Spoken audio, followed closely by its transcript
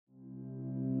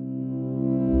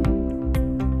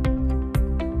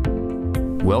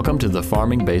Welcome to the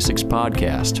Farming Basics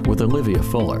Podcast with Olivia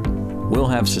Fuller. We'll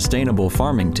have sustainable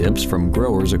farming tips from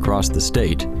growers across the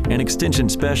state and extension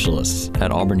specialists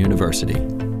at Auburn University.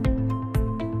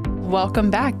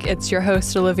 Welcome back. It's your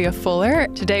host, Olivia Fuller.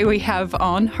 Today we have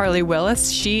on Harli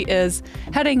Willis. She is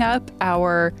heading up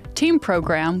our team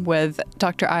program with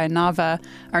Dr. Ayanava,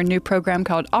 our new program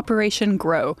called Operation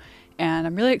Grow. And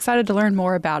I'm really excited to learn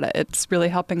more about it. It's really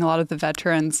helping a lot of the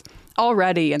veterans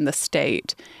already in the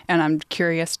state. And I'm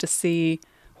curious to see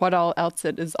what all else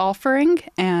it is offering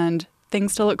and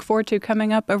things to look forward to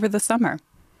coming up over the summer.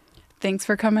 Thanks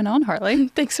for coming on,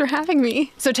 Harli. Thanks for having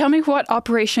me. So tell me what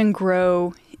Operation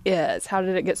Grow is. How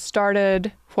did it get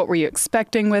started? What were you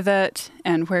expecting with it?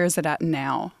 And where is it at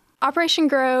now? Operation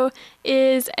Grow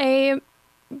is a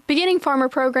beginning farmer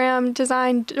program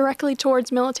designed directly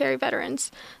towards military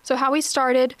veterans. So how we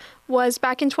started was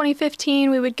back in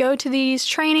 2015, we would go to these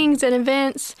trainings and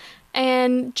events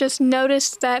and just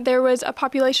noticed that there was a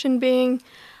population being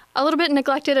a little bit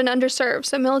neglected and underserved.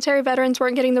 So military veterans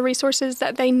weren't getting the resources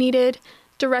that they needed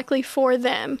directly for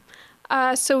them.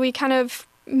 So we kind of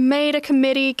got a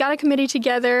committee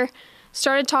together,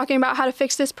 started talking about how to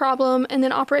fix this problem, and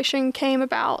then Operation came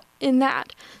about in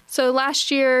that. So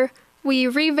last year, we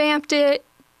revamped it,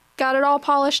 got it all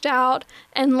polished out,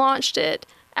 and launched it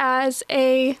as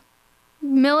a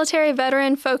military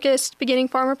veteran-focused beginning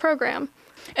farmer program.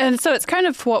 And so it's kind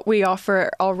of what we offer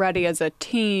already as a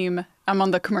team. I'm on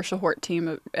the commercial hort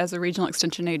team as a regional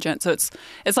extension agent. So it's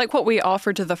like what we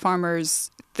offer to the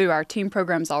farmers through our team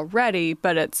programs already,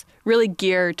 but it's really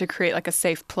geared to create like a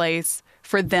safe place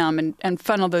for them and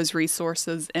funnel those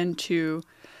resources into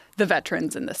the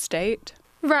veterans in the state.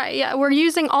 Right, yeah. We're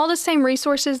using all the same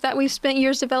resources that we've spent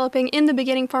years developing in the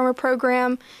Beginning Farmer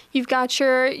program. You've got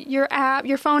your app,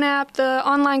 your phone app, the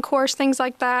online course, things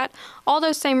like that, all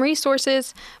those same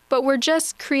resources, but we're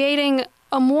just creating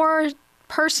a more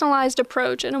personalized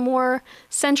approach and a more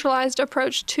centralized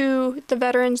approach to the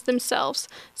veterans themselves.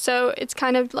 So it's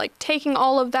kind of like taking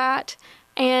all of that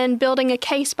and building a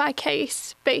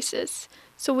case-by-case basis.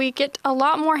 So we get a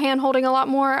lot more hand-holding, a lot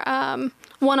more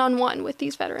one-on-one with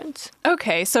these veterans.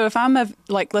 Okay, so if I'm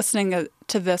listening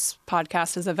to this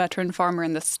podcast as a veteran farmer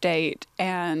in the state,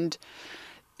 and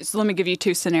so let me give you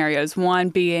two scenarios. One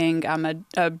being I'm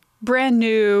a brand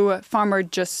new farmer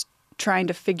just trying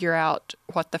to figure out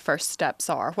what the first steps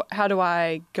are. How do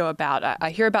I go about it?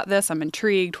 I hear about this, I'm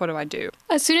intrigued, what do I do?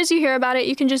 As soon as you hear about it,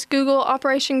 you can just Google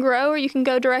Operation Grow, or you can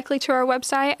go directly to our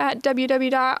website at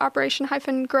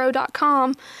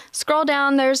www.operation-grow.com. Scroll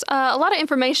down, there's a lot of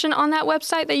information on that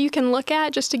website that you can look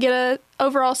at just to get an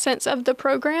overall sense of the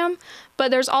program.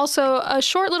 But there's also a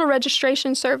short little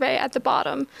registration survey at the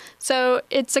bottom. So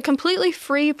it's a completely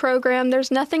free program. There's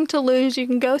nothing to lose. You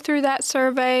can go through that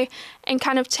survey and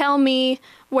kind of tell me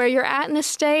where you're at in the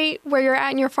state, where you're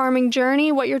at in your farming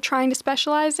journey, what you're trying to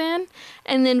specialize in.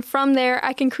 And then from there,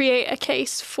 I can create a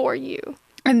case for you.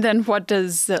 And then what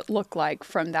does it look like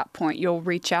from that point? You'll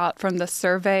reach out from the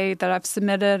survey that I've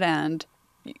submitted and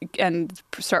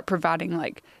start providing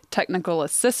like technical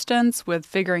assistance with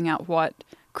figuring out what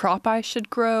crop I should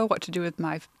grow, what to do with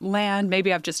my land.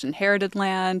 Maybe I've just inherited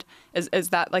land. Is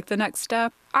that like the next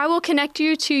step? I will connect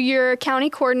you to your county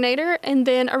coordinator and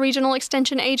then a regional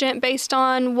extension agent based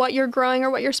on what you're growing or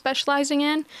what you're specializing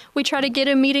in. We try to get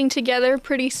a meeting together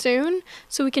pretty soon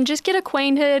so we can just get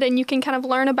acquainted and you can kind of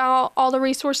learn about all the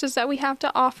resources that we have to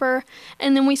offer.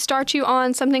 And then we start you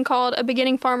on something called a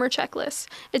beginning farmer checklist.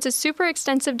 It's a super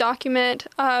extensive document,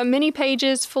 many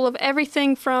pages full of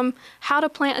everything from how to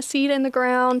plant a seed in the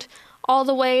ground all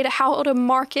the way to how to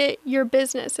market your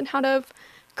business and how to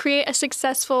create a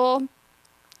successful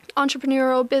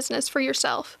entrepreneurial business for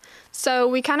yourself. So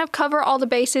we kind of cover all the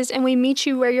bases and we meet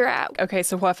you where you're at. Okay,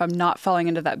 so what if I'm not falling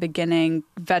into that beginning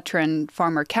veteran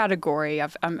farmer category?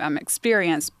 I'm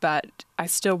experienced, but I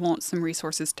still want some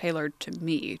resources tailored to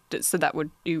me. So that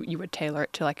you would tailor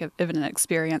it to like even an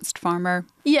experienced farmer?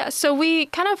 Yeah, so we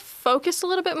kind of focus a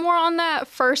little bit more on that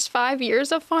first 5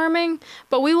 years of farming,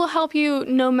 but we will help you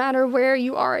no matter where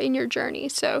you are in your journey.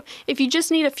 So if you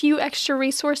just need a few extra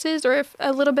resources or if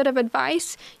a little bit of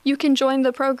advice, you can join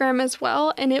the program as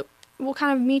well, and it will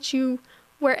kind of meet you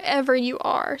wherever you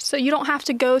are. So you don't have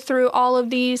to go through all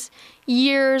of these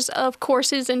years of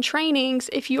courses and trainings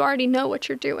if you already know what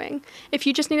you're doing. If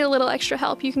you just need a little extra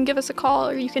help, you can give us a call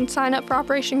or you can sign up for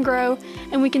Operation Grow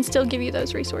and we can still give you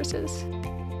those resources.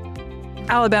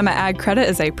 Alabama Ag Credit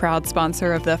is a proud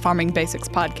sponsor of the Farming Basics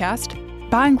podcast.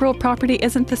 Buying rural property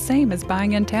isn't the same as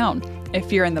buying in town. If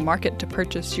you're in the market to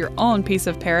purchase your own piece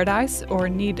of paradise or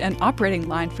need an operating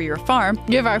line for your farm,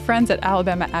 give our friends at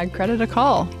Alabama Ag Credit a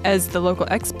call. As the local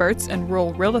experts in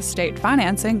rural real estate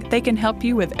financing, they can help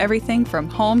you with everything from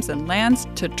homes and lands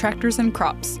to tractors and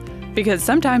crops. Because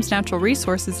sometimes natural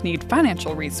resources need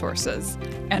financial resources.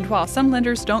 And while some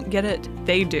lenders don't get it,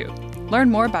 they do. Learn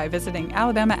more by visiting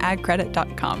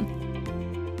alabamaagcredit.com.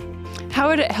 How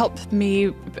would it help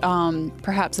me,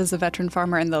 perhaps as a veteran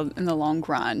farmer in the long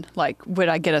run? Like, would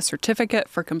I get a certificate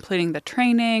for completing the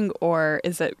training, or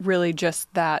is it really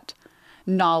just that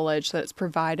knowledge that it's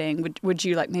providing? Would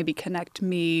you like maybe connect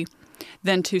me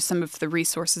then to some of the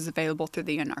resources available through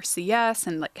the NRCS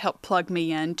and like help plug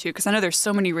me into? Because I know there's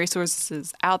so many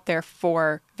resources out there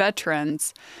for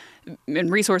veterans,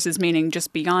 and resources meaning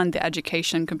just beyond the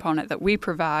education component that we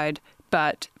provide,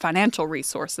 but financial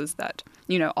resources that,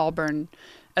 Auburn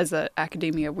as an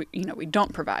academia, we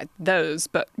don't provide those.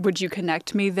 But would you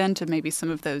connect me then to maybe some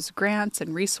of those grants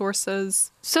and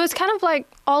resources? So it's kind of like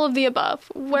all of the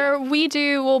above, where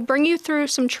we'll bring you through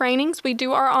some trainings. We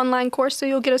do our online course, so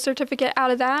you'll get a certificate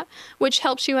out of that, which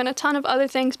helps you in a ton of other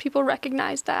things. People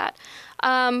recognize that.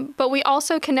 But we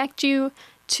also connect you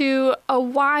to a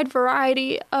wide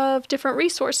variety of different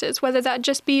resources, whether that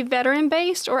just be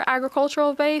veteran-based or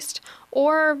agricultural-based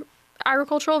or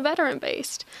agricultural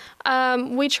veteran-based.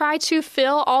 We try to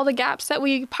fill all the gaps that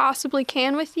we possibly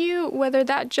can with you, whether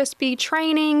that just be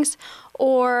trainings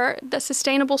or the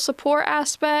sustainable support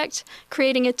aspect,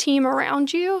 creating a team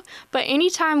around you. But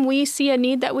anytime we see a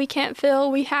need that we can't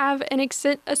fill, we have an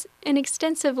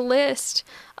extensive list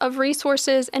of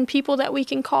resources and people that we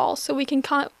can call. So we can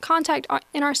contact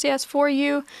NRCS for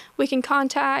you. We can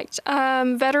contact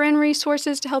veteran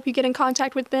resources to help you get in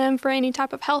contact with them for any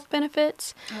type of health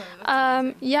benefits.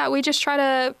 We just try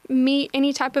to meet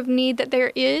any type of need that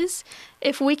there is.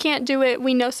 If we can't do it,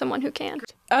 we know someone who can.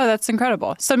 Oh, that's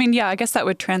incredible. So, I guess that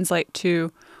would translate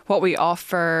to what we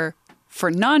offer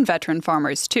for non-veteran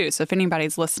farmers, too. So if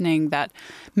anybody's listening that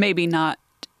maybe not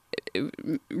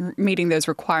meeting those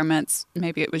requirements,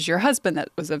 maybe it was your husband that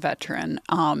was a veteran,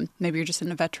 maybe you're just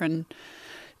in a veteran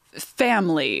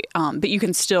family, but you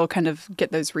can still kind of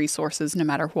get those resources no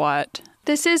matter what.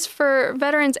 This is for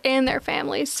veterans and their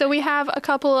families. So we have a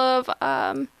couple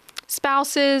of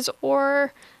spouses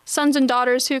or sons and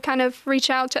daughters who kind of reach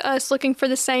out to us looking for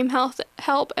the same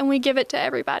help, and we give it to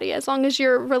everybody as long as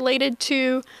you're related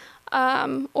to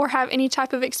or have any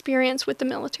type of experience with the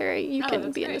military. You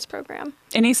can be in this program.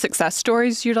 Any success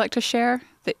stories you'd like to share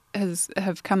that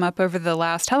have come up over the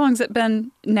last, how long has it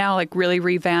been now, like really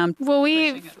revamped? Well,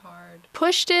 we've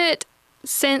pushed it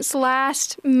since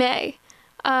last May.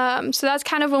 So that's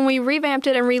kind of when we revamped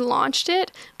it and relaunched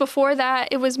it. Before that,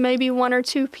 it was maybe one or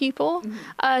two people.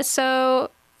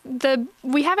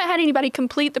 We haven't had anybody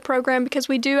complete the program because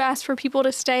we do ask for people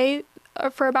to stay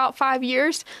for about 5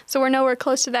 years, so we're nowhere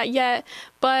close to that yet.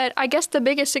 But I guess the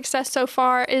biggest success so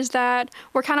far is that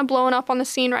we're kind of blowing up on the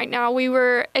scene right now. We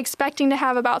were expecting to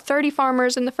have about 30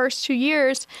 farmers in the first 2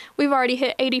 years. We've already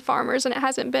hit 80 farmers, and it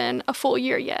hasn't been a full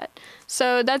year yet.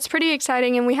 So that's pretty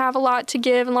exciting, and we have a lot to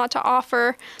give and a lot to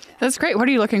offer. That's great. What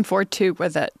are you looking forward to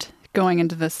with it going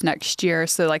into this next year?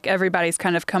 So like everybody's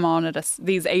kind of come on at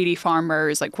these 80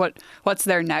 farmers. Like what's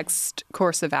their next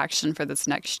course of action for this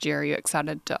next year? Are you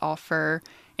excited to offer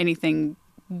anything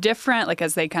different, like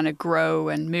as they kind of grow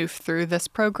and move through this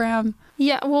program?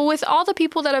 Yeah, well, with all the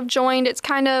people that have joined, it's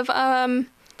kind of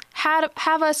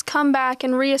have us come back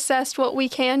and reassess what we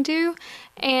can do.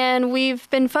 And we've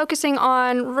been focusing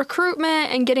on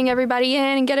recruitment and getting everybody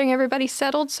in and getting everybody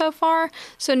settled so far.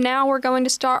 So now we're going to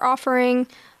start offering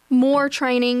more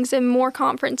trainings and more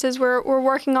conferences. We're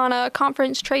working on a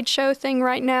conference trade show thing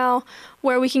right now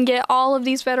where we can get all of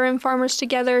these veteran farmers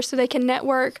together so they can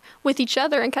network with each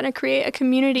other and kind of create a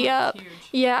community up. Huge.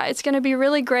 Yeah, it's going to be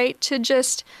really great to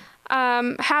just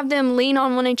have them lean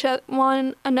on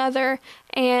one another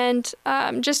and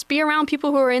just be around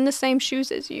people who are in the same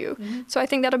shoes as you. Mm-hmm. So I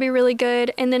think that'll be really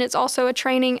good. And then it's also a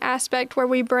training aspect where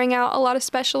we bring out a lot of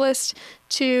specialists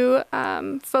to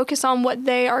focus on what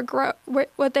they are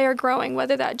growing,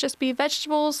 whether that just be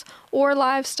vegetables or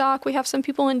livestock. We have some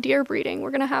people in deer breeding.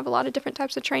 We're going to have a lot of different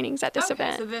types of trainings at this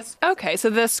event. So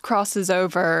this crosses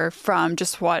over from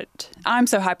just what I'm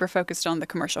so hyper-focused on, the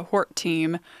commercial hort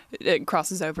team. It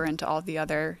crosses over into all the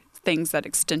other things that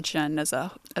Extension as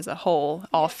a whole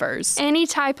offers. Any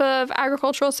type of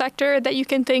agricultural sector that you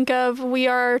can think of, we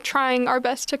are trying our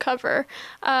best to cover.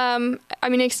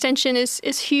 Extension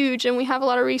is huge, and we have a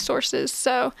lot of resources.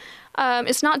 So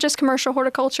It's not just commercial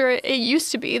horticulture. It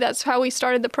used to be. That's how we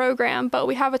started the program. But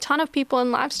we have a ton of people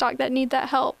in livestock that need that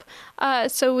help.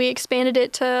 So we expanded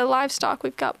it to livestock.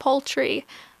 We've got poultry,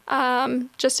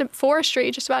 just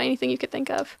forestry, just about anything you could think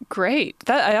of. Great.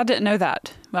 I didn't know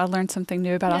that. I learned something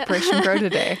new about Operation Grow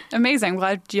today. Amazing.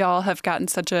 Glad y'all have gotten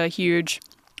such a huge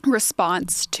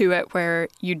response to it where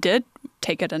you did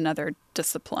take it in other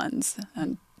disciplines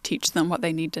and teach them what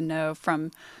they need to know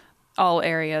from all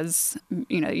areas.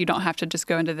 You don't have to just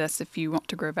go into this if you want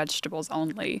to grow vegetables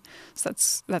only. So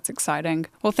that's exciting.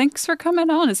 Well, thanks for coming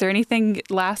on. Is there anything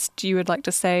last you would like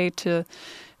to say to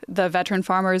the veteran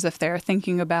farmers if they're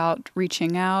thinking about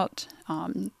reaching out?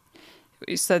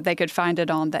 So they could find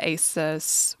it on the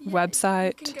ACES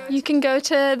website. You can go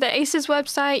to the ACES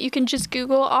website. You can just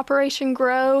Google Operation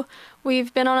Grow.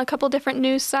 We've been on a couple different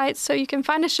news sites, so you can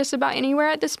find us just about anywhere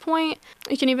at this point.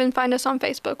 You can even find us on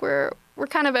Facebook. We're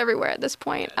kind of everywhere at this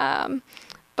point.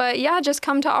 But yeah, just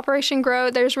come to Operation Grow.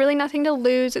 There's really nothing to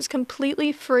lose. It's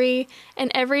completely free.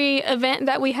 And every event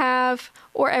that we have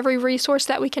or every resource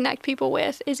that we connect people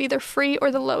with is either free or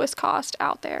the lowest cost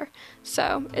out there.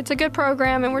 So it's a good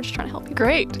program, and we're just trying to help people.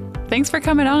 Great. Thanks for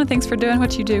coming on, and thanks for doing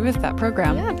what you do with that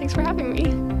program. Yeah, thanks for having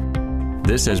me.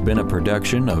 This has been a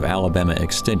production of Alabama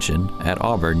Extension at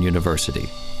Auburn University.